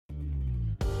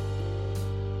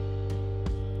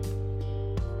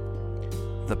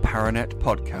the Paranet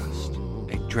podcast,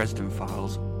 a Dresden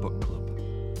Files book club.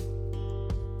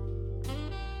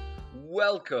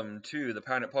 Welcome to the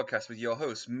Paranet podcast with your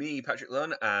hosts, me, Patrick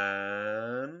Lunn,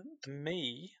 and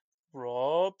me,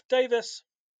 Rob Davis.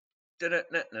 Davis.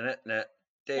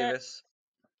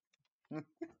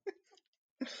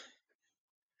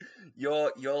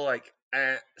 You're like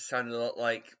sounding a lot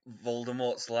like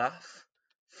Voldemort's laugh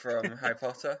from Harry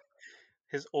Potter.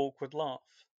 His awkward laugh.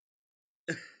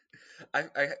 I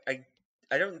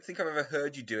don't think I've ever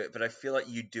heard you do it, but I feel like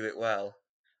you do it well.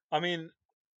 I mean,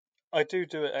 I do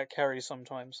it at Kerry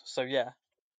sometimes, so yeah.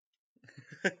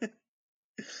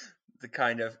 The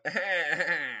kind of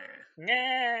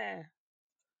Yeah.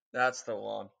 That's the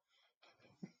one.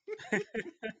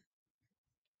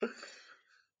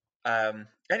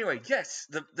 Anyway, yes,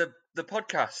 the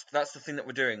podcast. That's the thing that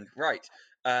we're doing, right?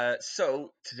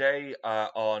 So today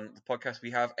on the podcast we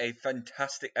have a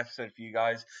fantastic episode for you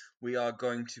guys. We are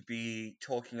going to be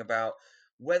talking about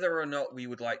whether or not we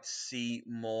would like to see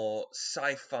more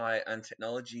sci-fi and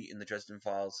technology in the Dresden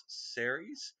Files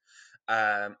series,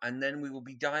 and then we will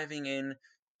be diving in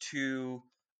to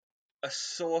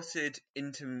assorted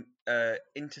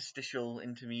interstitial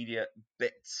intermediate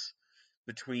bits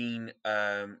between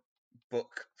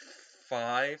book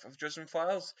 5 of Dresden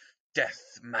Files,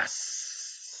 Death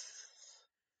Mass,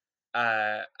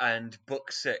 and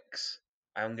book 6.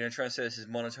 I'm going to try and say this as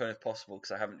monotone as possible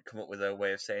because I haven't come up with a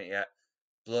way of saying it yet.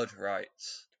 Blood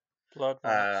Rights. Blood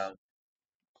rights.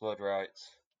 Blood Rights.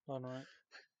 Blood right.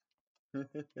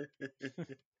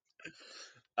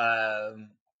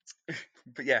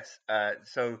 But yes,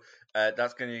 so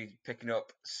that's going to be picking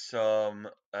up some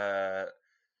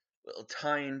little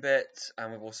tie-in bits,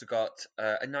 and we've also got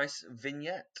a nice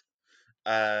vignette,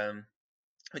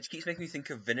 which keeps making me think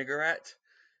of vinaigrette,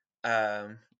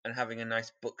 and having a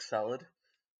nice book salad.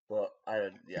 But I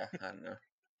don't know.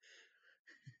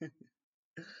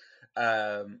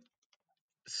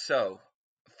 So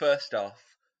first off,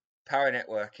 Power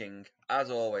Networking.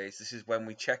 As always, this is when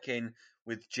we check in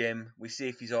with Jim. We see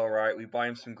if he's all right. We buy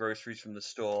him some groceries from the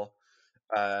store,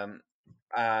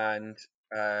 and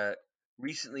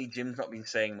recently Jim's not been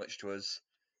saying much to us.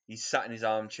 He's sat in his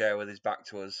armchair with his back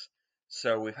to us,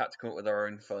 so we've had to come up with our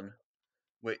own fun,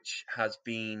 which has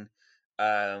been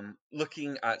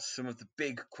looking at some of the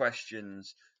big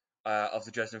questions of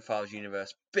the Dresden Files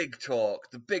universe. Big talk,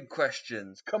 the big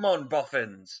questions. Come on,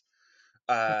 boffins.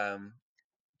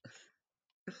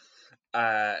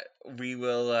 We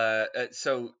will.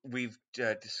 So we've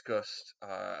discussed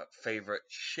favorite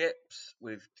ships.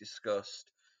 We've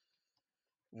discussed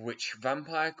which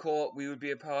vampire court we would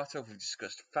be a part of. We've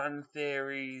discussed fan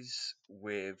theories.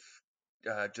 We've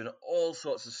done all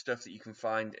sorts of stuff that you can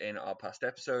find in our past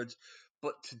episodes.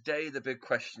 But today the big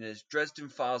question is Dresden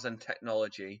Files and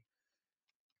technology.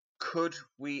 Could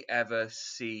we ever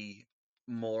see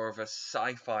more of a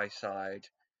sci-fi side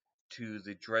to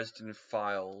the Dresden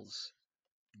Files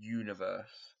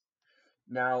universe?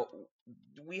 Now,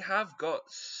 we have got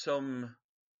some.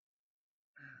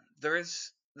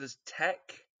 There's tech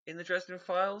in the Dresden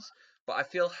Files, but I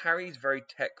feel Harry's very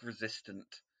tech resistant.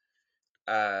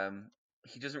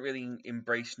 He doesn't really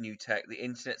embrace new tech. The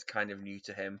internet's kind of new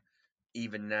to him,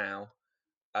 even now.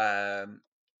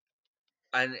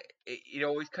 And it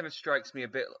always kind of strikes me a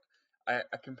bit. I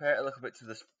compare it a little bit to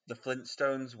the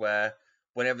Flintstones, where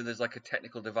whenever there's like a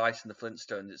technical device in the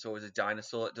Flintstones, it's always a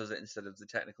dinosaur that does it instead of the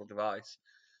technical device.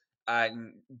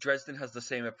 And Dresden has the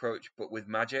same approach, but with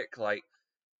magic. Like,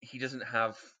 he doesn't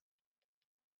have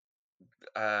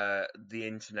the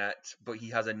internet, but he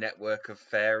has a network of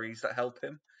fairies that help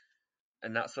him,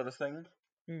 and that sort of thing.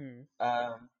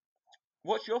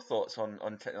 What's your thoughts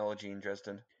on technology in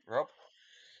Dresden, Rob?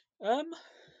 I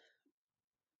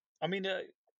mean,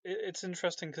 it's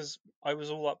interesting because I was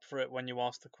all up for it when you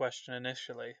asked the question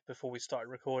initially before we started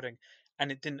recording,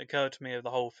 and it didn't occur to me of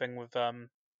the whole thing with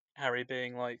Harry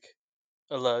being like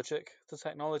allergic to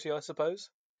technology, I suppose.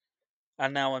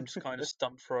 And now I'm just kind of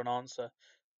stumped for an answer.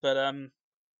 But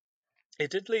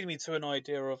it did lead me to an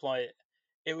idea of like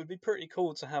it would be pretty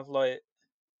cool to have like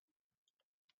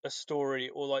a story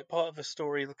or like part of a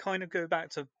story that kind of go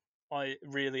back to like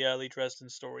really early Dresden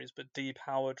stories, but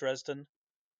depower Dresden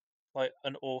like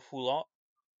an awful lot.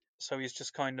 So he's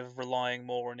just kind of relying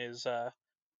more on his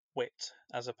wit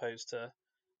as opposed to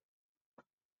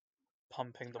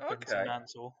pumping the winter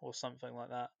mantle or something like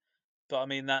that. But I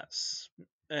mean that's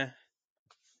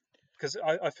because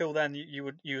I feel then you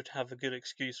would have a good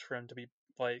excuse for him to be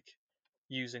like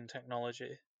using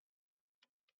technology.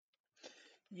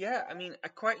 Yeah, I mean, I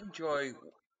quite enjoy.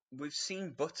 We've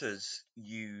seen Butters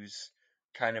use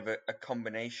kind of a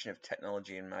combination of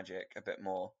technology and magic a bit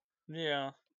more.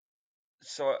 Yeah.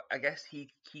 So I guess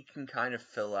he can kind of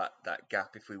fill that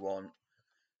gap if we want.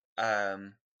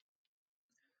 Um,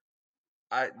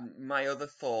 my other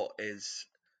thought is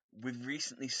we've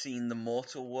recently seen the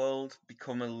mortal world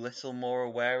become a little more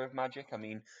aware of magic. I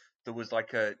mean, there was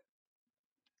like a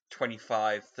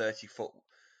 25, 30 foot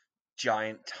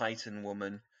giant Titan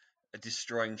woman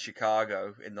destroying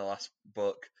Chicago in the last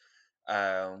book.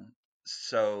 Um,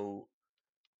 so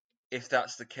if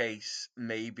that's the case,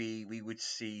 maybe we would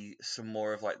see some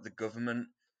more of like the government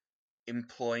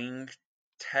employing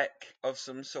tech of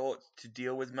some sort to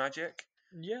deal with magic.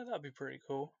 Yeah, that'd be pretty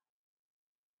cool.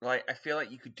 Like I feel like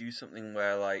you could do something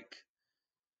where like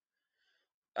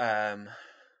um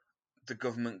the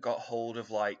government got hold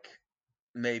of like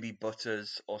maybe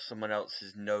Butters or someone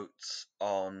else's notes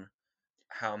on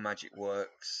how magic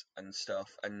works and stuff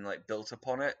and like built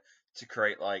upon it to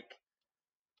create like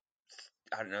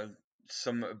I don't know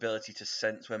some ability to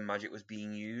sense when magic was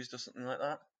being used or something like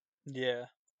that Yeah.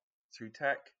 through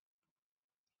tech.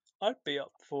 I'd be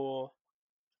up for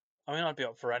I mean I'd be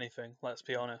up for anything, let's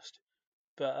be honest.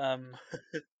 But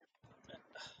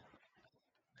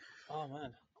oh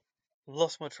man.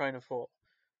 Lost my train of thought.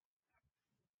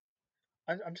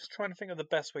 I'm just trying to think of the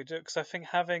best way to do it because I think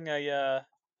having a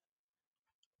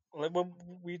like when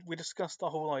we discussed the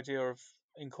whole idea of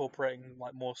incorporating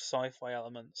like more sci-fi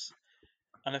elements,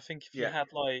 and I think if you Yeah. had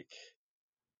like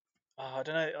I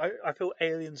don't know, I feel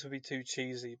aliens would be too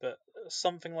cheesy, but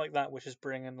something like that which is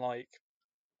bringing like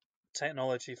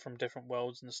technology from different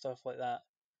worlds and stuff like that.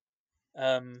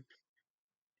 Um,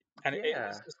 and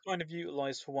Yeah. it's kind of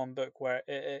utilized for one book where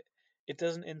it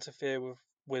doesn't interfere with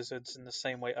wizards in the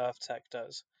same way Earth Tech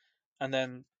does, and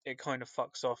then it kind of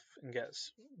fucks off and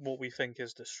gets what we think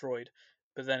is destroyed.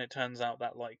 But then it turns out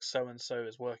that like so and so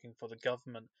is working for the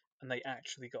government, and they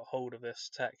actually got hold of this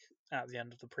tech at the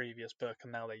end of the previous book,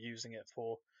 and now they're using it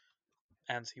for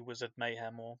anti-wizard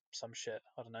mayhem or some shit.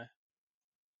 I don't know.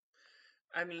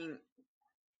 I mean,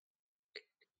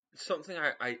 something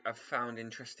I've found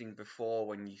interesting before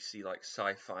when you see like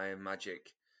sci-fi and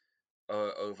magic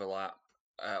overlap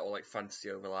or like fantasy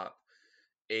overlap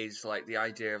is like the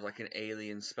idea of like an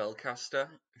alien spellcaster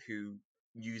who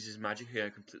uses magic in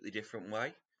a completely different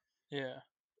way. Yeah,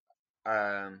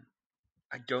 Um,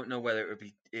 I don't know whether it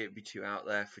would be too out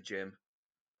there for Jim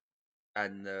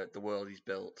and the world he's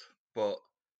built, but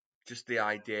just the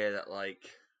idea that like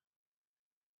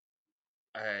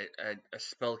a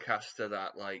spellcaster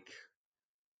that like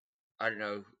I don't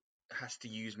know has to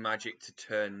use magic to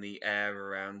turn the air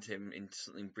around him into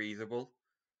something breathable,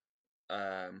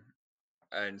 um,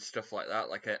 and stuff like that,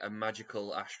 like a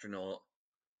magical astronaut.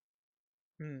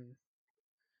 hmm.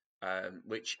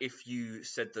 Which, if you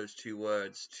said those two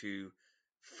words to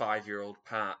 5-year-old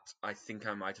Pat, I think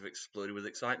I might have exploded with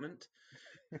excitement.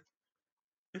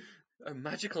 A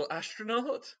magical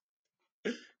astronaut?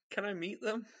 Can I meet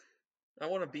them? I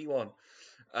want to be one.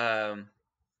 Um,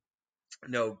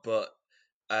 no, but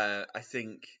I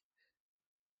think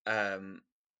um,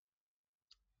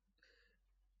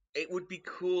 it would be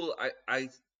cool.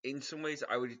 In some ways,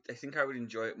 I think I would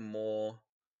enjoy it more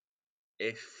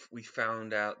if we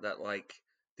found out that like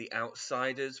the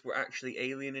outsiders were actually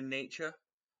alien in nature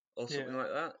or something Yeah,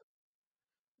 like that.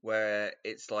 Where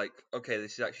it's like, okay,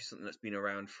 this is actually something that's been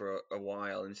around for a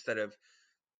while, instead of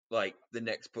like the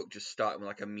next book just starting with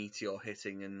like a meteor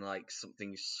hitting and like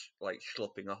something's like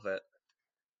schlopping off it.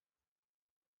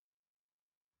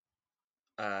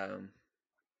 Um,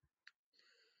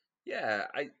 yeah,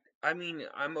 I mean,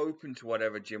 I'm open to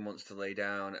whatever Jim wants to lay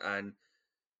down, and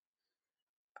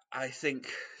I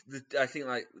think I think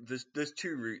like there's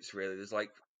two routes really. There's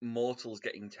like mortals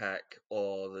getting tech,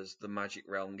 or there's the magic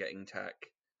realm getting tech.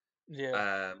 yeah,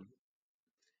 Um,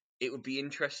 it would be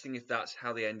interesting if that's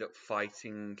how they end up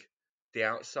fighting the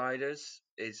outsiders,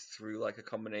 is through like a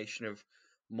combination of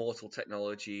mortal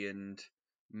technology and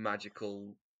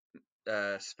magical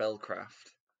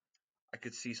spellcraft. I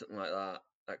could see something like that.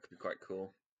 That could be quite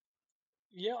cool.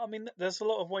 yeah. I mean, there's a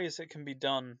lot of ways it can be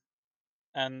done,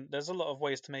 and there's a lot of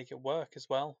ways to make it work as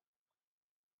well.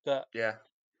 But Yeah,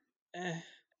 eh,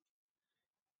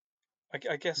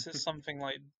 I guess it's something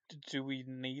like, do we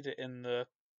need it in the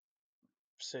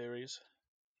series?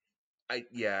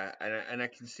 and I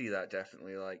can see that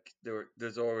definitely. Like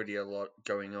there's already a lot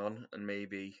going on, and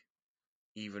maybe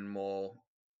even more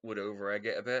would over egg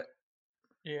it a bit.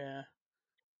 Yeah,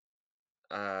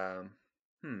 Um,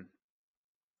 hmm,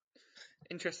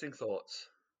 interesting thoughts.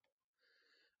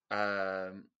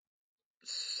 Um,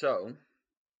 so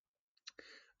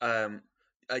Um,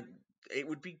 I, it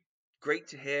would be great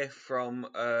to hear from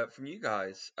you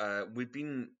guys. We've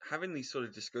been having these sort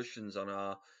of discussions on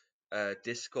our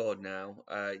Discord now.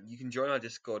 You can join our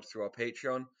Discord through our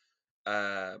Patreon,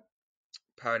 uh,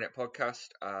 Paranet Podcast,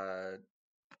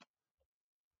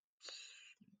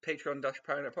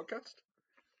 Patreon-Paranet Podcast.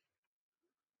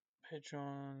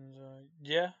 Patreon,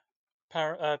 yeah.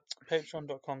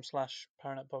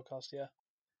 Patreon.com/Paranet Podcast, yeah.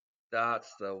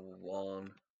 That's the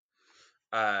one.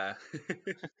 Uh,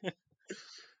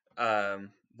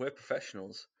 we're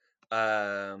professionals.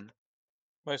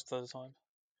 Most of the time.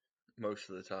 Most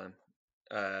of the time.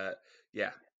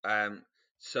 Yeah.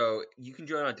 So you can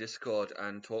join our Discord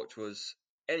and talk to us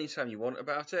anytime you want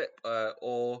about it,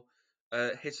 or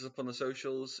hit us up on the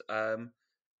socials.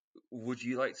 Would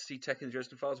you like to see Tech in the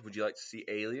Dresden Files? Would you like to see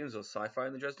aliens or sci-fi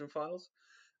in the Dresden Files?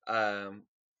 I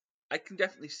can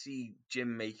definitely see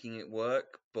Jim making it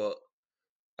work, but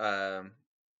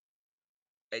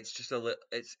it's just it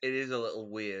is a little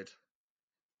weird.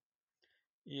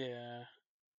 Yeah.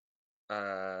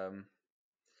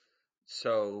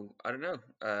 So I don't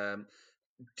know.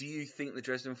 Do you think the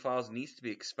Dresden Files needs to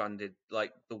be expanded?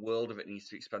 Like the world of it needs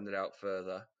to be expanded out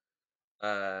further?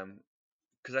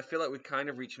 Because I feel like we're kind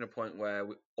of reaching a point where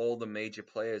all the major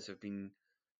players have been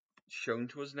shown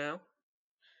to us now.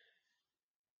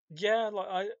 Yeah,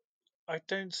 like I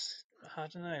don't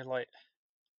know, like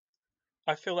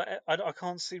I feel like I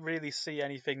can't really see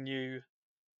anything new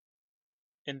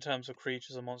in terms of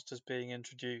creatures and monsters being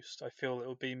introduced. I feel it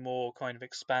would be more kind of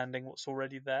expanding what's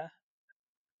already there.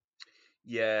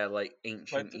 Yeah, like Like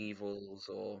ancient evils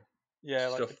or yeah,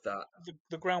 like stuff that.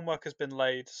 the groundwork has been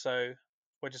laid, so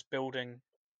we're just building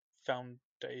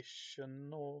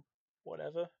foundation or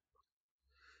whatever.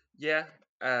 Yeah,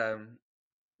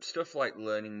 stuff like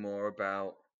learning more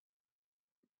about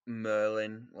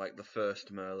Merlin, like the first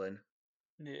Merlin,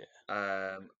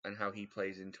 Yeah. and how he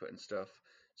plays into it and stuff.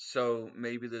 So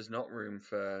maybe there's not room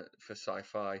for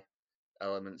sci-fi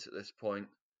elements at this point.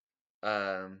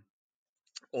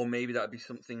 Or maybe that'd be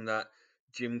something that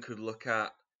Jim could look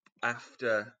at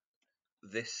after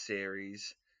this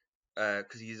series,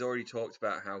 because he's already talked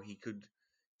about how he could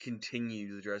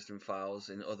continue the Dresden Files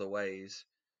in other ways,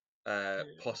 Yeah.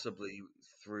 possibly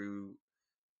through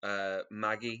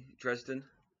Maggie Dresden,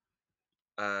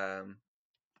 um,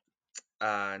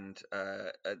 and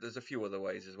there's a few other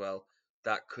ways as well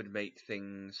that could make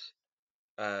things.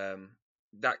 Um,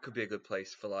 that could be a good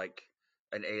place for like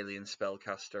an alien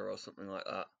spellcaster or something like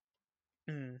that.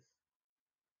 Mm.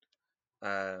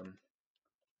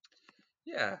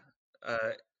 Yeah.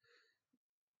 Uh,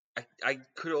 I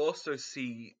could also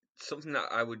see something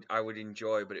that I would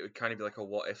enjoy, but it would kind of be like a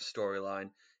what if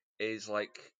storyline. Is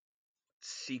like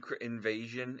secret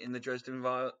invasion in the Dresden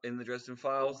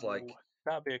Files. Ooh, Like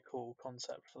that'd be a cool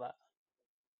concept for that.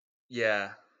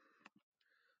 yeah,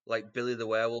 like Billy the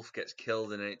Werewolf gets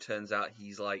killed, and then it turns out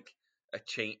he's like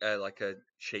like a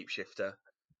shapeshifter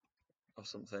or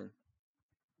something.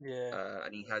 Yeah.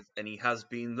 And he has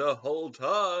been the whole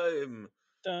time.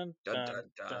 Dun Dun dun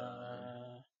dun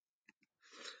dun.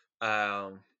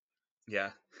 dun.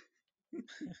 Yeah.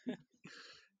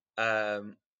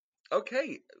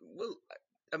 Okay. Well,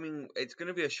 I mean, it's going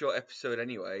to be a short episode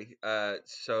anyway.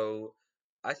 So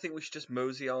I think we should just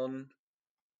mosey on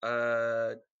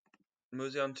to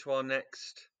our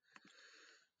next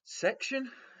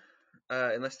section.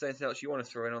 Unless there's anything else you want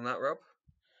to throw in on that, Rob.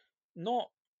 Not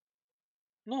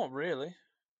really.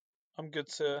 I'm good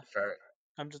to Fair.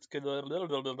 I'm just good.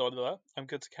 I'm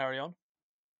good to carry on.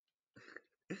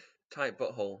 Tight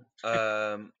butthole.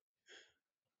 I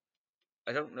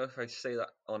don't know if I say that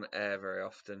on air very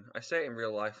often. I say it in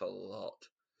real life a lot.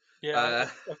 Yeah, Uh,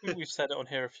 I think we've said it on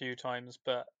here a few times,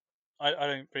 but I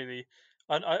don't really.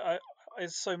 I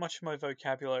it's so much of my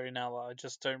vocabulary now that I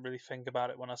just don't really think about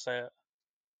it when I say it.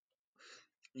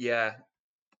 yeah,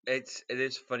 it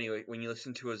is funny when you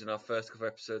listen to us in our first couple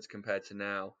of episodes compared to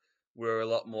now. We're a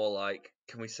lot more like,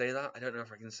 can we say that? I don't know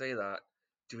if I can say that.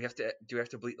 Do we have to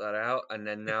bleep that out? And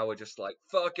then now we're just like,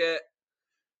 fuck it.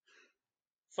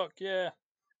 Fuck yeah.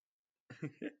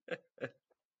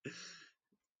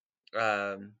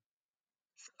 um.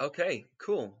 Okay.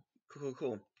 Cool.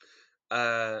 Cool.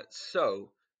 So,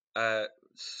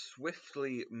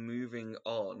 swiftly moving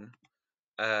on.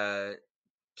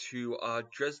 To our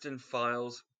Dresden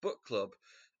Files book club.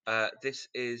 This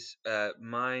is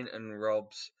mine and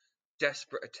Rob's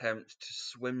desperate attempt to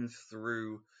swim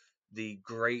through the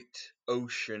great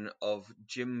ocean of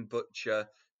Jim Butcher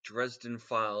Dresden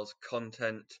Files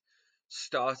content,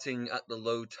 starting at the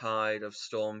low tide of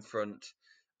Stormfront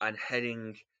and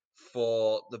heading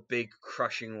for the big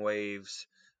crushing waves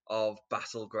of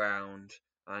Battleground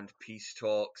and peace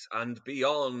talks and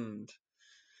beyond.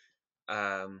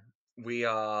 We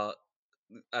are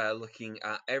looking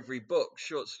at every book,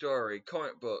 short story,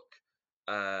 comic book,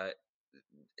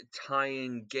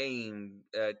 tie-in game,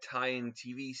 tie-in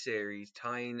TV series,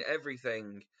 tie-in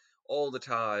everything, all the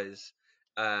ties.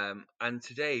 And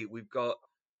today we've got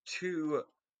two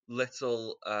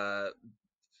little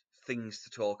things to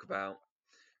talk about.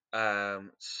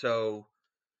 So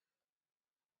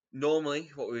normally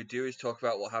what we would do is talk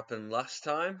about what happened last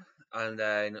time, and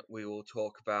then we will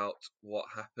talk about what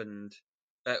happened.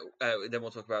 Then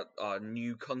we'll talk about our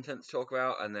new content to talk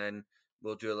about, and then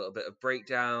we'll do a little bit of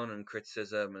breakdown and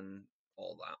criticism and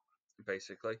all that,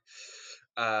 basically.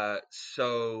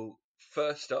 So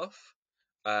first off,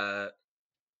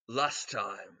 last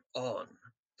time on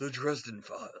the Dresden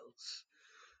Files,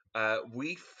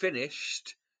 we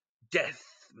finished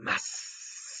Death Mass.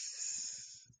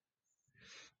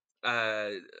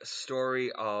 A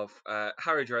story of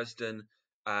Harry Dresden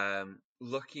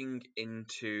looking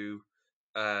into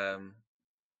the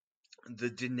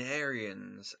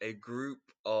Denarians, a group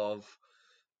of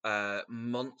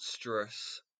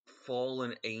monstrous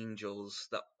fallen angels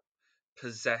that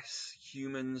possess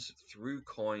humans through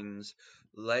coins,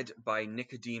 led by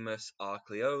Nicodemus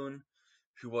Arcleone,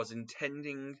 who was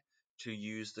intending to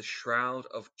use the Shroud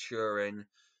of Turin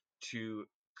to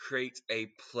create a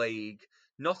plague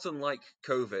not unlike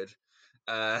COVID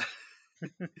that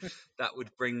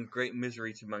would bring great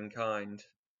misery to mankind,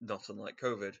 not unlike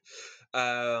COVID.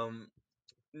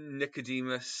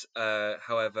 Nicodemus,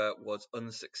 however, was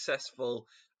unsuccessful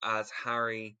as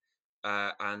Harry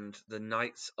and the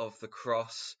Knights of the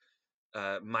Cross,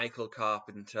 Michael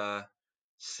Carpenter,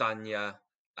 Sanya,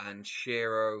 and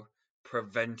Shiro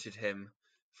prevented him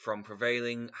from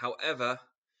prevailing. However,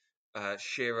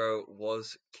 Shiro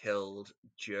was killed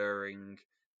during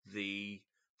the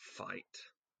fight.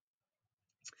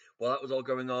 While that was all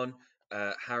going on,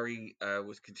 Harry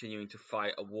was continuing to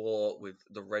fight a war with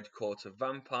the Red Court of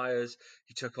Vampires.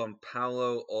 He took on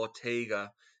Paulo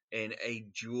Ortega in a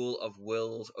duel of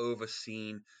wills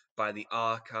overseen by the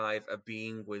Archive, a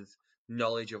being with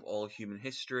knowledge of all human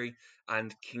history,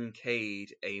 and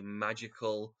Kincaid, a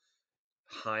magical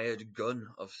hired gun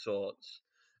of sorts.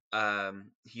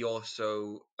 He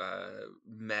also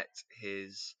met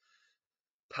his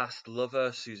past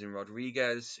lover, Susan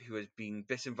Rodriguez, who has been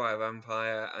bitten by a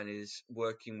vampire and is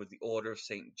working with the Order of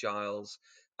St. Giles,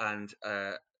 and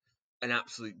an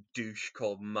absolute douche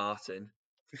called Martin.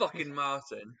 Fucking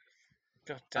Martin.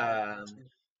 God damn it.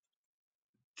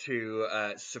 To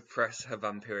suppress her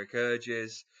vampiric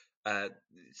urges.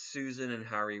 Susan and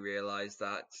Harry realise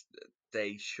that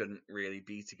they shouldn't really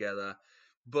be together,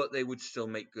 but they would still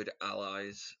make good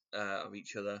allies of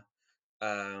each other.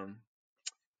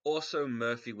 Also,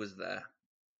 Murphy was there,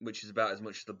 which is about as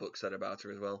much as the book said about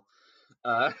her as well.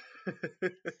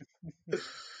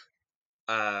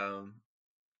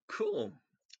 Cool.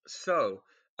 So,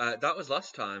 that was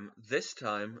last time. This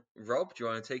time, Rob, do you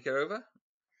want to take it over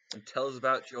and tell us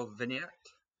about your vignette?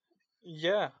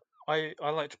 Yeah, I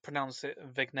like to pronounce it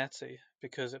Vignette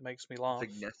because it makes me laugh.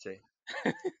 Vignette.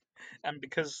 And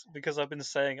because I've been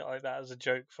saying it like that as a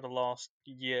joke for the last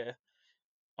year,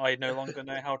 I no longer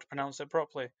know how to pronounce it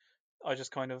properly. I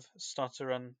just kind of stutter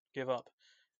and give up.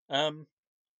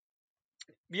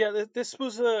 Yeah, this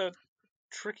was a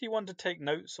tricky one to take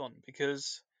notes on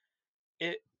because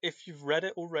if you've read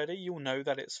it already, you'll know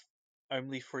that it's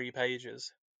only 3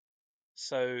 pages.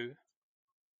 So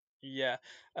yeah,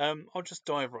 I'll just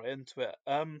dive right into it.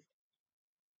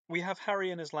 We have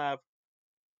Harry in his lab,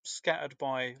 scattered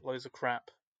by loads of crap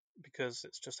because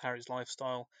it's just Harry's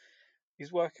lifestyle.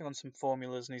 He's working on some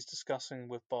formulas and he's discussing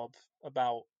with Bob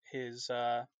about his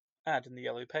ad in the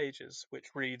Yellow Pages,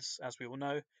 which reads, as we all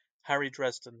know, Harry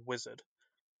Dresden, Wizard.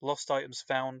 Lost items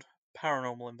found,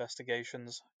 paranormal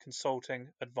investigations, consulting,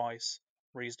 advice,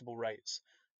 reasonable rates.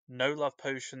 No love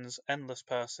potions, endless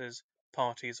purses,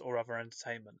 parties, or other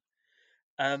entertainment.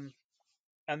 And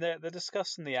they're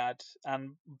discussing the ad,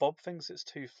 and Bob thinks it's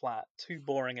too flat, too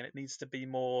boring, and it needs to be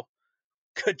more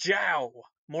kajow,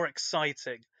 more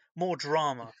exciting, more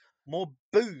drama, more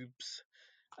boobs.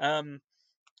 And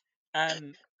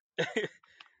and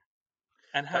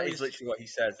That is Harry's literally what he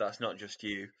says. That's not just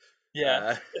you.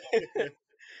 yeah,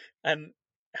 and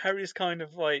Harry's kind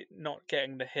of like not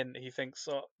getting the hint. He thinks,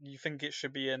 oh, you think it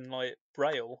should be in like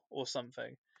Braille or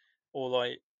something, or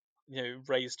like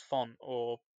raised font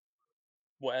or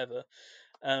whatever.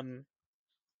 And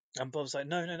Bob's like,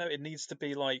 no, it needs to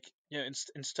be like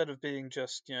instead of being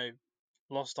just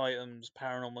lost items,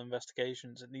 paranormal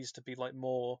investigations, it needs to be like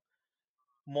more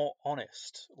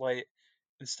honest. Like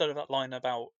instead of that line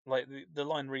about like the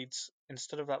line reads,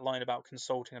 instead of that line about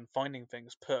consulting and finding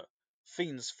things, put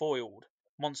fiends foiled,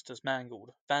 monsters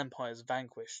mangled, vampires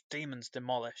vanquished, demons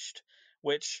demolished,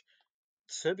 which,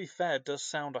 to be fair, does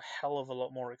sound a hell of a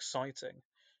lot more exciting.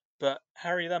 But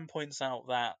Harry then points out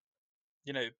that,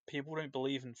 people don't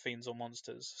believe in fiends or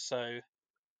monsters, so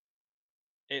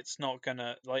it's not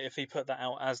gonna, like, if he put that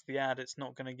out as the ad, it's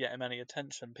not gonna get him any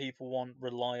attention. People want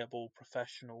reliable,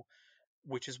 professional,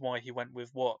 which is why he went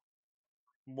with what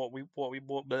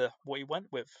he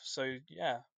went with. So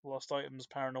yeah, lost items,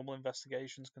 paranormal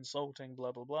investigations, consulting,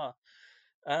 blah blah blah.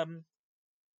 Um,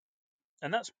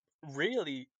 and that's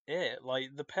really it.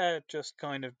 Like, the pair just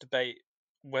kind of debate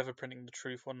whether printing the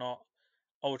truth or not.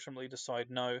 Ultimately, decide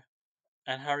no,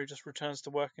 and Harry just returns to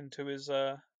work into his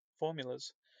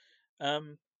formulas.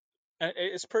 Um, and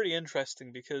it's pretty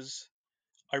interesting because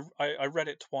I read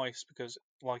it twice because,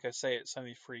 like I say, it's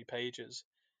only 3 pages.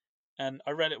 And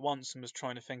I read it once and was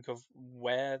trying to think of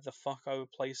where the fuck I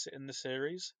would place it in the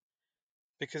series,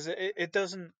 because it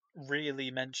doesn't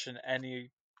really mention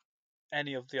any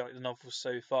of the novels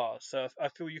so far. So I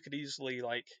feel you could easily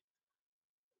like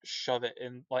shove it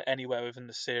in like anywhere within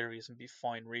the series and be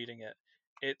fine reading it.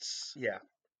 It's Yeah.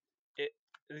 it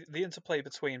the interplay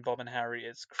between Bob and Harry.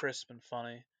 It's crisp and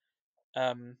funny.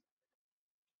 Um,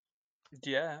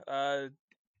 yeah.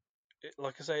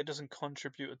 Like I say, it doesn't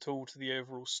contribute at all to the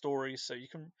overall story. So you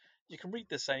can read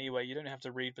this anyway. You don't have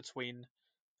to read between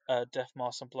Death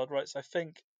Mask and Blood Rights. I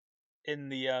think in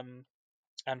the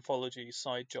anthology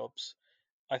side jobs,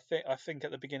 I think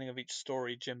at the beginning of each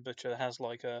story, Jim Butcher has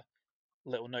like a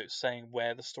little note saying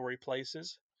where the story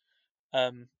places.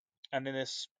 Um, and in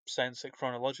this sense, it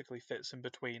chronologically fits in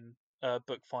between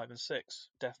book 5 and 6,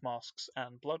 Death Masks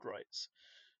and Blood Rights.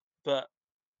 But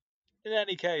in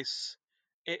any case,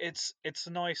 it's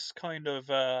a nice kind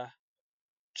of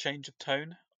change of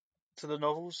tone to the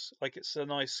novels. Like, it's a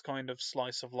nice kind of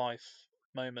slice of life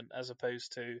moment as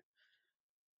opposed to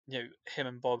him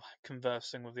and Bob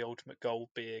conversing with the ultimate goal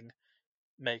being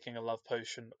making a love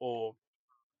potion or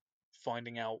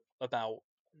finding out about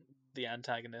the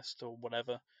antagonist or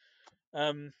whatever.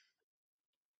 Um,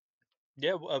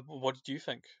 yeah, what did you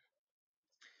think?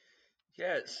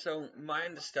 Yeah, so my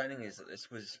understanding is that this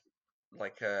was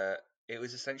like a, it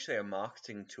was essentially a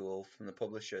marketing tool from the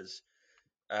publishers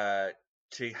uh,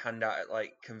 to hand out at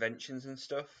like conventions and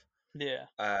stuff Yeah,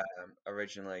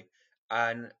 originally,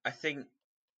 and I think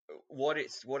what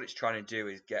it's trying to do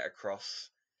is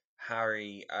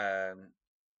Harry,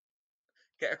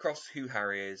 get across who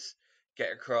Harry is,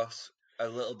 get across a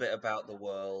little bit about the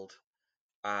world,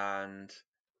 and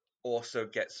also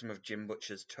get some of Jim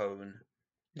Butcher's tone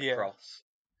yeah, across.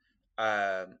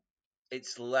 Um,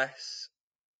 it's less.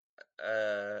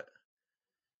 Uh,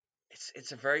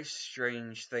 it's a very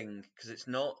strange thing because it's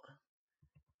not.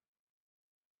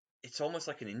 It's almost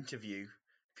like an interview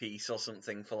piece or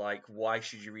something for like why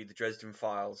should you read the Dresden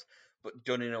Files, but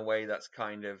done in a way that's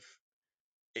kind of,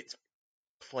 it's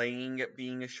playing at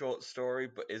being a short story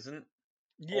but isn't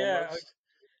yeah. almost.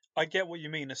 I get what you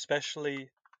mean,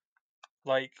 especially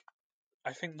like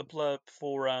I think the blurb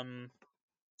for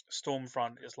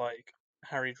Stormfront is like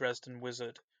Harry Dresden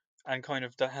Wizard, and kind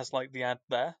of that has like the ad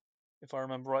there, if I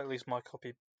remember right. At least my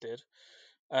copy did.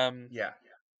 Um, Yeah.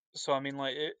 so I mean,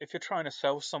 like, if you're trying to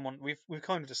sell someone, we've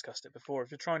kind of discussed it before.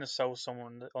 If you're trying to sell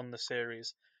someone on the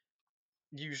series,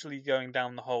 usually going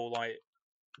down the whole like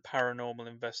paranormal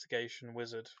investigation,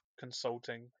 wizard,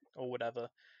 consulting, or whatever,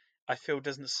 I feel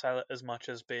doesn't sell it as much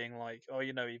as being like, oh,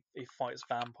 he fights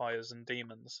vampires and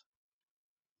demons.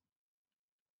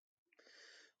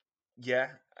 Yeah,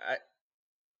 I,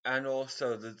 and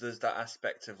also there's that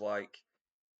aspect of like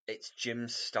it's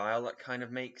Jim's style that kind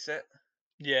of makes it.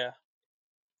 Yeah,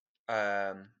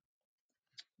 Um,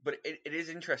 but it is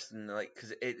interesting, like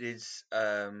because it is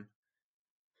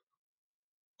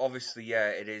obviously, yeah,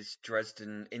 it is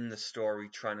Dresden in the story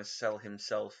trying to sell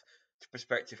himself to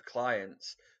prospective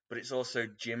clients, but it's also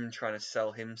Jim trying to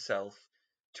sell himself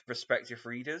to prospective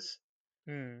readers.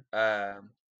 hmm,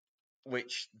 Um,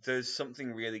 which there's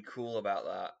something really cool about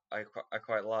that. I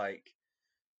quite like.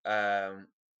 Um,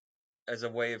 as a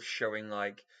way of showing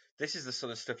like this is the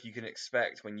sort of stuff you can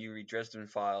expect when you read Dresden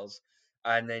Files,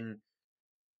 and then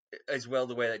as well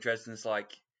the way that Dresden's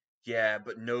like, yeah,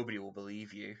 but nobody will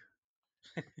believe you.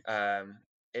 Um,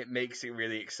 it makes it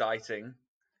really exciting.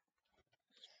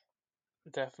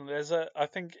 definitely. I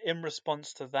think in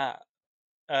response to that,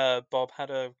 Bob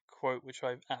had a quote which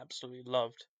I absolutely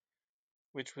loved,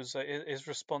 which was his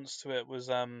response to it was,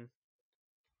 oh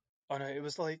no, it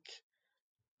was like,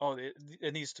 oh,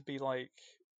 it needs to be like,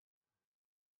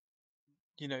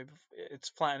 it's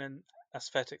flat in an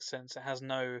aesthetic sense. It has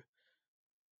no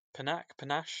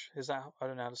panache. Is that I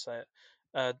don't know how to say it.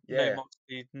 No Yeah,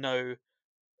 moxie, no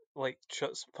like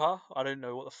chutzpah. I don't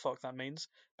know what the fuck that means.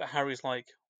 But Harry's like,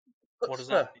 what does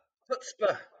that chutzpah,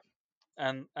 mean?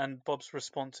 chutzpah. And Bob's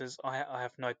response is, I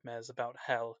have nightmares about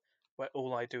hell, where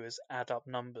all I do is add up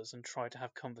numbers and try to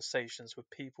have conversations with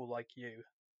people like you.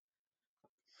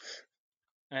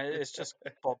 And it's just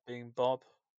Bob being Bob.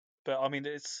 But I mean,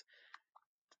 it's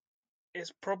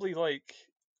probably like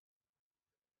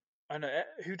I don't know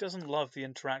who doesn't love the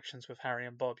interactions with Harry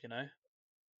and Bob.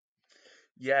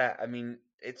 Yeah, I mean,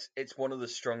 it's one of the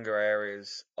stronger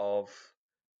areas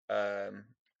um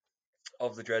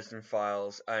of the Dresden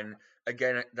Files, and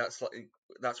again,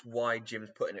 that's why Jim's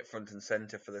putting it front and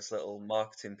center for this little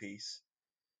marketing piece.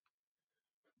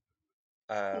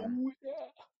 Um, Oh yeah.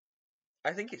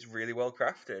 I think it's really well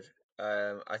crafted.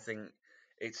 I think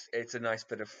it's a nice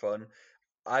bit of fun.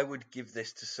 I would give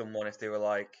this to someone if they were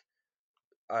like,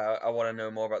 I want to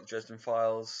know more about the Dresden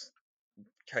Files.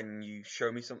 Can you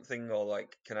show me something, or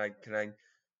like, can I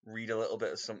read a little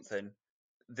bit of something?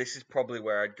 This is probably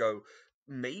where I'd go.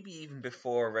 Maybe even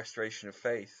before Restoration of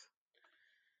Faith.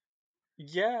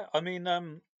 Yeah, I mean,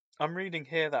 I'm reading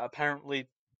here that apparently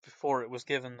before it was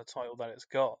given the title that it's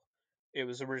got, it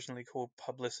was originally called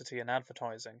Publicity and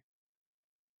Advertising,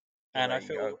 Well, and there you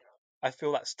go. I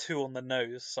feel that's too on the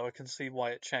nose, so I can see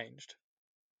why it changed.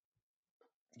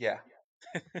 Yeah.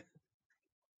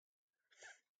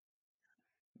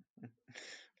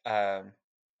 Um,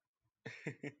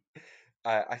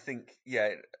 I think,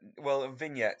 yeah. Well,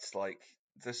 vignettes, like,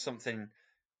 there's something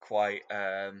quite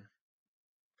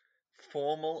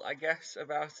formal, I guess,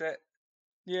 about it.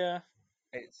 Yeah,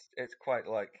 It's quite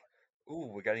like,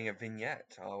 ooh, we're getting a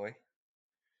vignette, are we?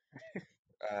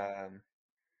 Um,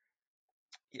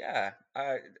 yeah.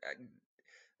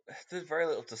 There's very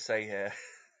little to say here.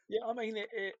 yeah. I mean,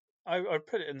 I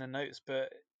put it in the notes,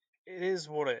 but it is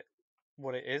what it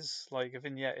is. Like a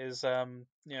vignette is, a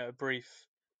brief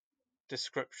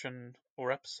description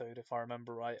or episode, if I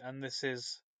remember right, and this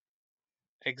is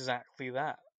exactly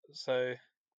that. So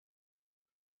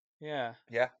yeah,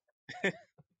 Yeah.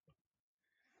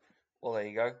 Well, there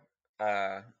you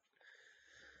go.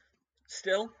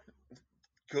 Still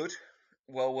good,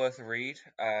 well worth a read.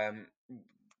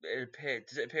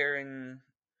 Does it appear in?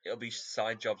 It'll be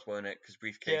side jobs, won't it? Because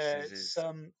yeah, briefcases is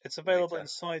it's available in later,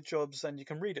 side jobs, and you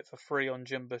can read it for free on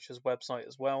Jim Butcher's website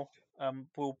as well.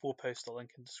 We'll post a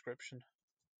link in description.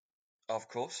 of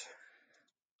course.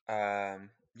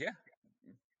 Yeah,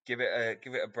 give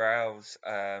it a browse.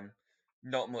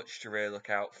 Not much to really look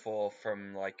out for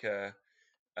from like a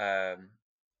um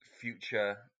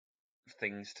future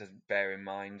things to bear in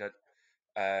mind.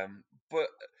 But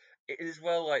it is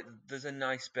well like there's a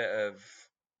nice bit of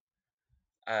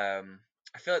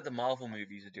I feel like the Marvel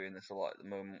movies are doing this a lot at the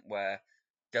moment, where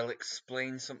they'll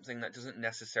explain something that doesn't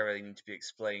necessarily need to be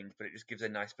explained, but it just gives a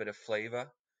nice bit of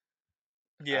flavor.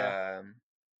 Yeah. Um,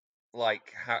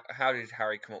 like how did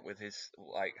Harry come up with his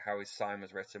like how his sign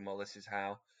was written? Well, this is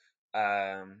how.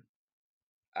 Um,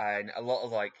 and a lot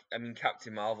of like, I mean,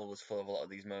 Captain Marvel was full of a lot of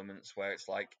these moments where it's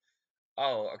like,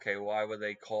 oh, okay, why were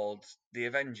they called the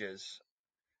Avengers?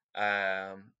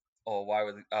 Um, or why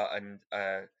were and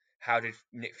how did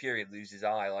Nick Fury lose his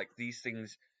eye? Like these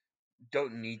things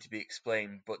don't need to be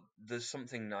explained, but there's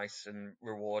something nice and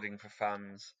rewarding for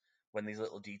fans when these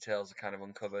little details are kind of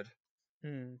uncovered.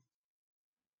 Hmm.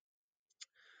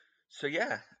 So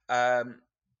yeah,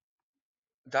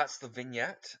 that's the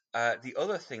vignette. The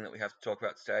other thing that we have to talk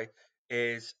about today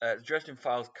is the Dresden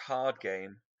Files card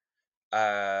game.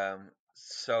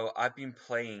 So I've been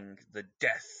playing the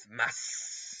Death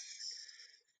Mass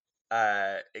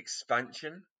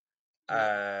expansion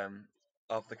Yeah. um,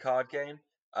 of the card game.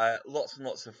 Lots and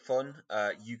lots of fun.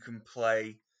 Um, you can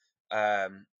play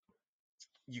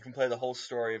the whole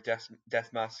story of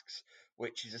Death Masks,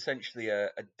 which is essentially a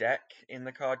deck in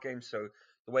the card game. So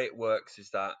the way it works is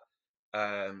that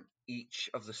each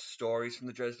of the stories from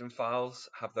the Dresden Files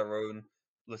have their own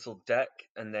little deck,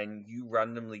 and then you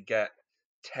randomly get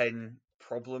 10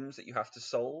 problems that you have to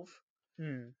solve.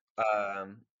 Hmm.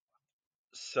 Um,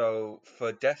 so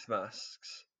for Death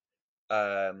Masks,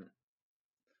 um,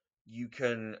 you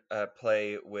can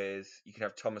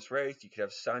have Thomas Wraith, you can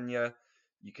have Sanya,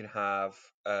 you can have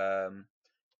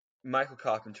Michael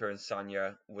Carpenter and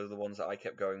Sanya were the ones that I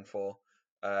kept going for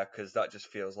because that just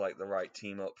feels like the right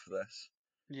team up for this.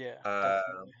 Yeah. Um,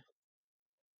 Definitely.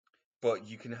 but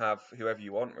you can have whoever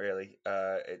you want really.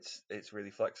 It's really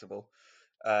flexible.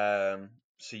 So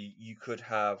you could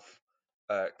have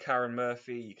Karen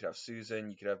Murphy, you could have Susan,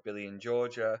 you could have Billy and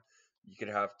Georgia. You could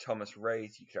have Thomas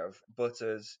Wraith. You could have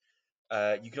Butters.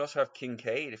 You can also have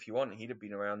Kincaid if you want. He'd have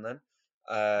been around then.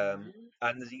 And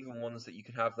there's even ones that you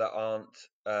can have that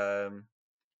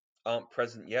aren't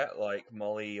present yet, like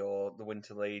Molly or the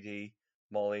Winter Lady.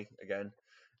 Molly again.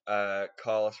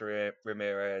 Carlos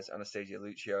Ramirez, Anastasia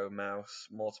Lucio, Mouse,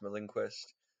 Mortimer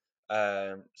Lindquist.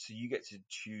 So you get to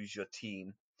choose your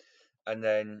team, and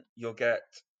then you'll get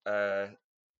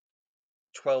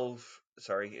 12.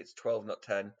 Sorry, it's 12, not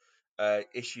 10.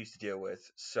 Issues to deal with.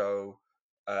 So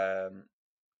um,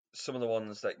 some of the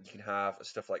ones that you can have are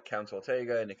stuff like Count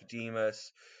Ortega,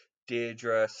 Nicodemus,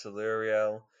 Deirdre,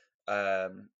 Siluriel,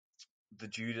 the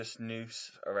Judas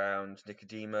noose around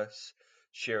Nicodemus,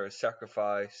 Shiro's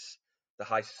sacrifice, the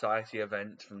High Society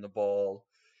event from the ball,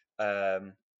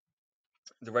 um,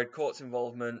 the Red Court's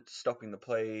involvement, stopping the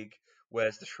plague,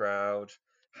 where's the shroud,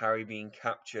 Harry being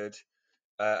captured,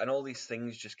 and all these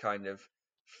things just kind of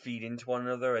feed into one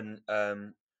another,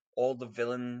 and all the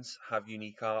villains have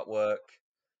unique artwork.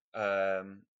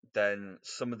 Um, then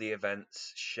some of the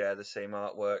events share the same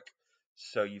artwork.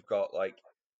 So you've got like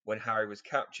when Harry was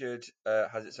captured,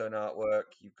 has its own artwork.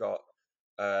 You've got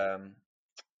um,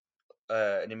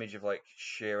 an image of like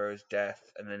Shiro's death,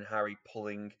 and then Harry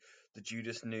pulling the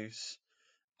Judas noose.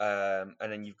 And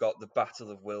then you've got the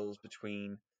battle of wills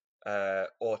between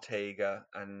Ortega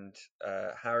and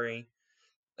Harry.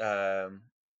 Um,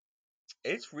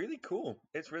 it's really cool.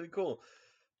 It's really cool.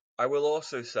 I will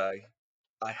also say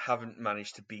I haven't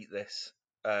managed to beat this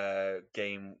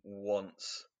game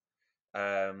once.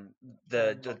 Um,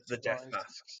 the, I'm the not the death surprised.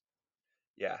 masks.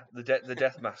 Yeah, the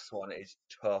death masks one is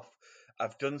tough.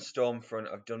 I've done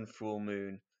Stormfront. I've done Full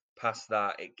Moon. Past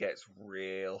that, it gets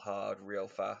real hard, real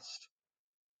fast.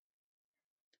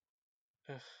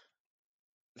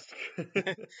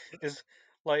 Is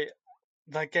like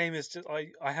that game is just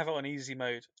I have it on easy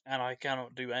mode and I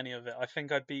cannot do any of it. I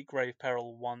think I beat Grave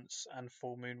Peril once and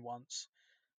Full Moon once,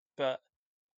 but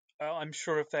I'm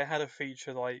sure if they had a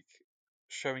feature like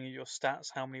showing you your stats,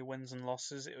 how many wins and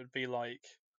losses, it would be like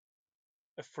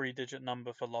a three-digit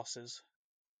number for losses.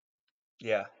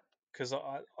 Yeah. Because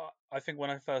I think when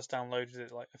I first downloaded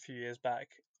it like a few years back,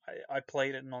 I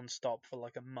played it non-stop for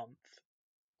like a month,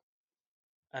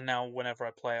 and now whenever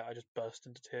I play it, I just burst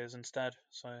into tears instead.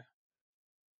 So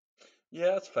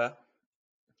Yeah, that's fair.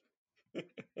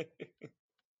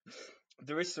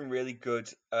 There is some really good.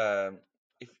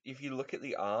 If you look at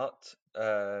the art,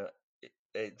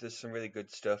 there's some really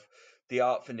good stuff. The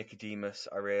art for Nicodemus,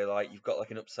 I really like. You've got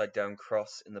like an upside down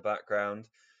cross in the background.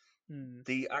 hmm,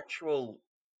 The actual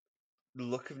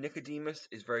look of Nicodemus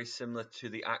is very similar to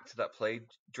the actor that played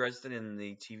Dresden in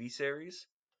the TV series.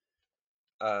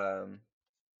 Um,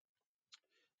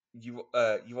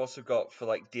 you've also got for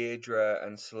like Deirdre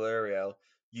and Siluriel,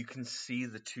 you can see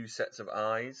the two sets of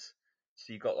eyes.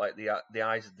 So you've got like the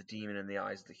eyes of the demon and the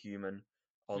eyes of the human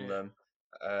on yeah, them.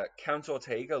 Count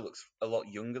Ortega looks a lot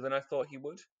younger than I thought he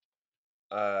would,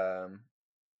 um,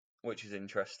 which is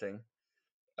interesting.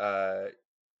 Uh,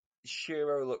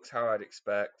 Shiro looks how I'd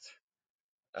expect.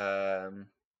 Um,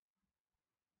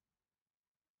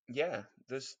 yeah,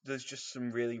 there's just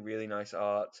some really really nice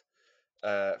art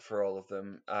for all of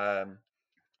them.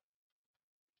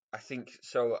 I think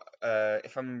so.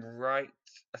 If I'm right,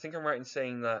 I think I'm right in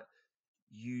saying that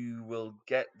you will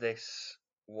get this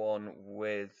one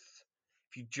with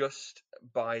if you just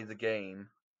buy the game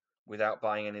without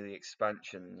buying any of the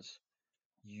expansions,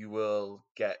 you will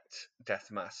get Death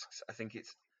Masks. I think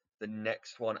it's the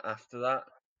next one after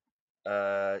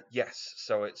that. Yes,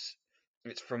 so it's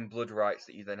from Blood Rights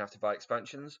that you then have to buy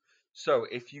expansions. So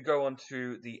if you go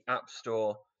onto the App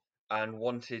Store and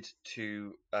wanted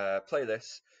to play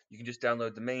this, you can just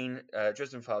download the main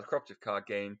Dresden Files cooperative card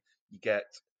game. You get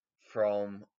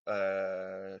from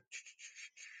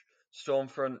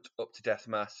Stormfront up to Death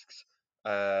Masks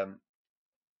um,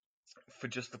 for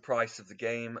just the price of the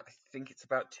game. I think it's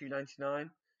about $2.99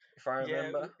 if I yeah,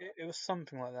 remember. it was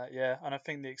something like that. Yeah, and I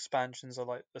think the expansions are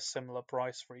like a similar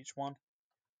price for each one.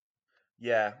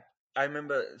 Yeah, I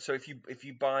remember. So if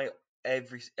you buy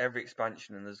every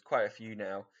expansion, and there's quite a few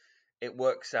now, it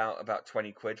works out about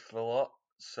 20 quid for the lot.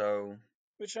 So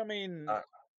Which I mean uh,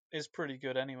 is pretty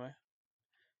good anyway.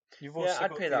 You've yeah, also I'd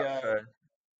got pay the that for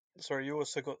you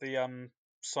also got the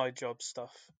side job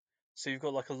stuff. So you've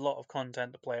got like a lot of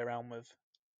content to play around with.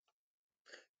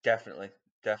 definitely,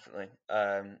 definitely.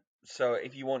 So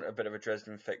if you want a bit of a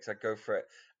Dresden fix, I'd go for it.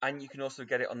 And you can also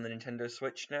get it on the Nintendo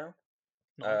Switch now,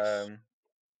 Nice. um,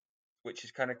 which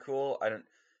is kind of cool. I don't.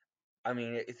 I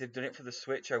mean, if they've done it for the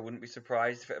Switch, I wouldn't be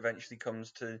surprised if it eventually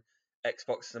comes to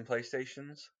Xboxes and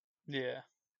PlayStations. Yeah.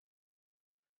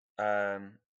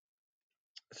 Um,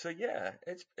 So yeah,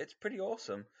 it's pretty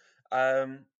awesome.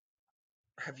 Um,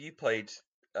 have you played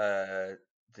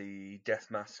the Death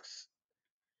Masks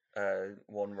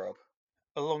one, Rob?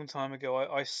 A long time ago,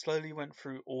 I slowly went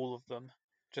through all of them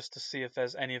just to see if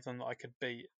there's any of them that I could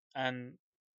beat. And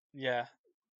yeah,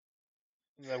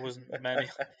 there wasn't many.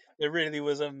 There really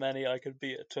wasn't many I could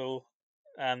beat at all.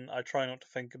 And I try not to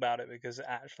think about it because it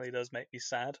actually does make me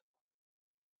sad.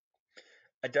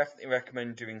 I definitely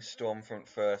recommend doing Stormfront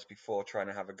first before trying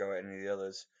to have a go at any of the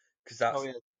others, because Oh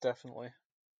yeah, definitely.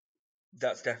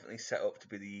 that's definitely set up to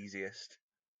be the easiest.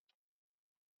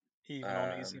 Even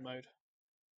on easy Um, mode.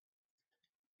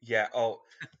 yeah. Oh,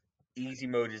 easy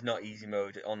mode is not easy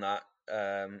mode on that.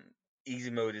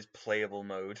 Easy mode is playable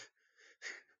mode.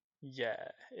 Yeah,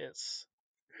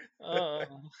 uh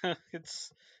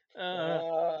it's uh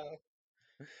Ah.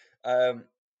 Um,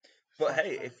 but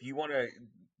hey, flashback. if you want to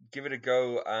give it a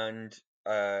go and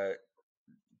uh,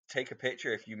 take a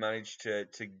picture if you manage to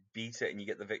beat it and you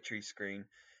get the victory screen,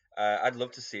 I'd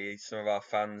love to see some of our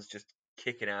fans just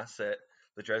kicking ass at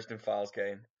the Dresden Files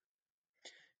game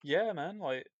Yeah, man,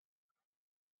 like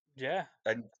yeah.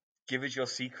 and give us your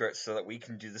secrets so that we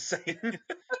can do the same.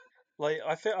 Like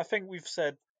I think we've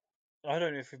said I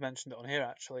don't know if we've mentioned it on here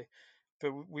actually,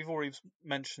 but we've already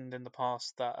mentioned in the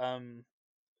past that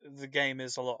the game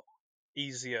is a lot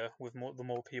easier with the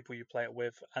more people you play it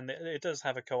with, and it does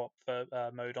have a co-op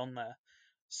mode on there.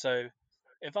 So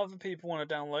if other people want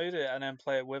to download it and then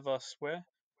play it with us, we're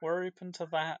open to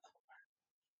that.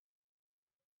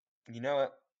 You know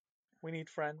what? We need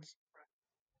friends,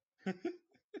 or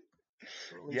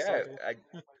at least I Yeah,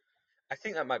 do. I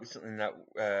think that might be something that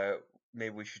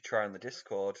maybe we should try on the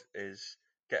Discord is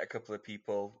get a couple of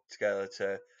people together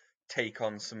to take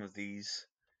on some of these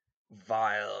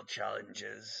vile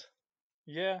challenges.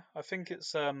 Yeah, I think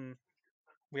it's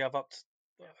we have up to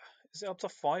is it up to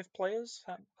 5 players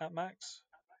at max?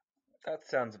 That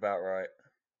sounds about right.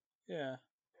 Yeah,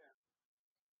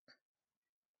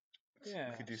 We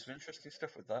could do yes. some interesting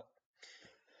stuff with that.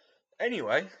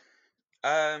 Anyway,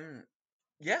 um,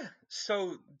 yeah,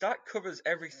 so that covers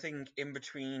everything in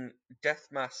between Death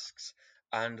Masks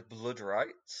and Blood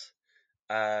Rites.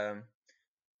 Um,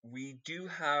 we do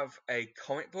have a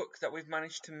comic book that we've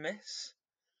managed to miss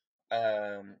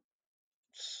um,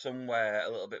 somewhere a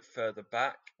little bit further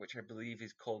back, which I believe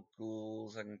is called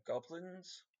Ghouls and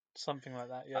Goblins. Something like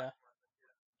that. Uh,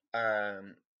 Yeah.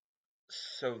 Um,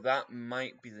 so that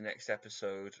might be the next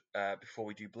episode before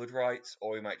we do Blood Rites,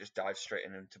 or we might just dive straight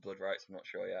into Blood Rites. I'm not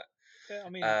sure yet. Yeah, I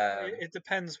mean, Um, it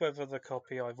depends whether the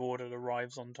copy I've ordered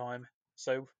arrives on time.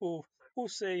 So we'll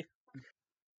see.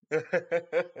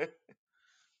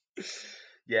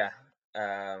 yeah.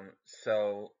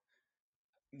 So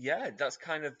yeah, that's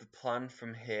kind of the plan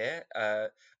from here. I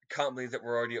can't believe that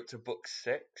we're already up to book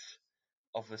 6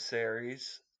 of the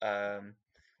series.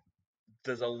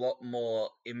 There's a lot more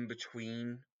in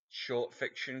between short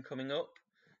fiction coming up,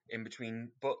 in between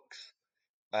books.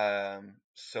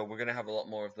 So we're gonna have a lot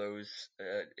more of those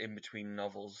in between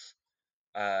novels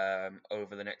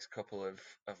over the next couple of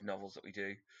novels that we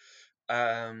do.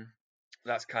 Um,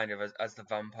 that's kind of as the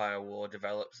Vampire War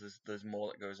develops. There's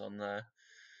more that goes on there.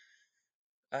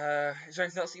 Is there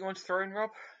anything else that you want to throw in,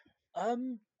 Rob?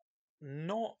 Um,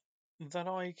 not that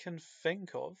I can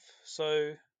think of.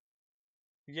 So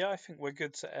yeah, I think we're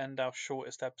good to end our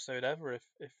shortest episode ever.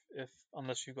 If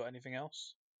unless you've got anything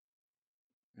else.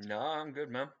 No, I'm good,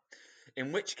 man.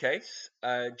 In which case, do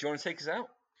you want to take us out?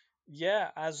 Yeah,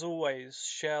 as always,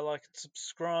 share, like, and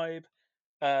subscribe.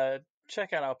 Uh,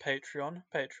 check out our Patreon,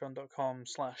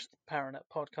 patreon.com/Paranet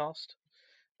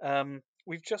Podcast.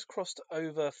 We've just crossed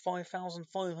over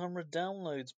 5,500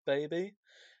 downloads, baby.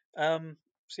 So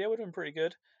yeah, we're doing pretty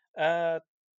good.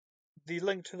 The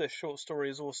link to this short story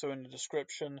is also in the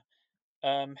description.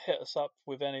 Hit us up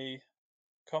with any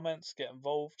comments, get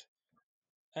involved,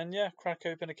 and yeah, crack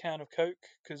open a can of Coke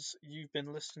because you've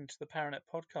been listening to the Paranet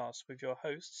Podcast with your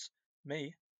hosts,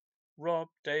 me, Rob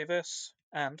Davis,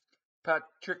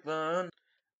 Patrick Lunn.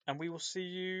 and we will see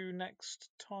you next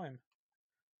time.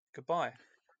 Goodbye.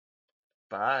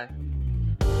 Bye.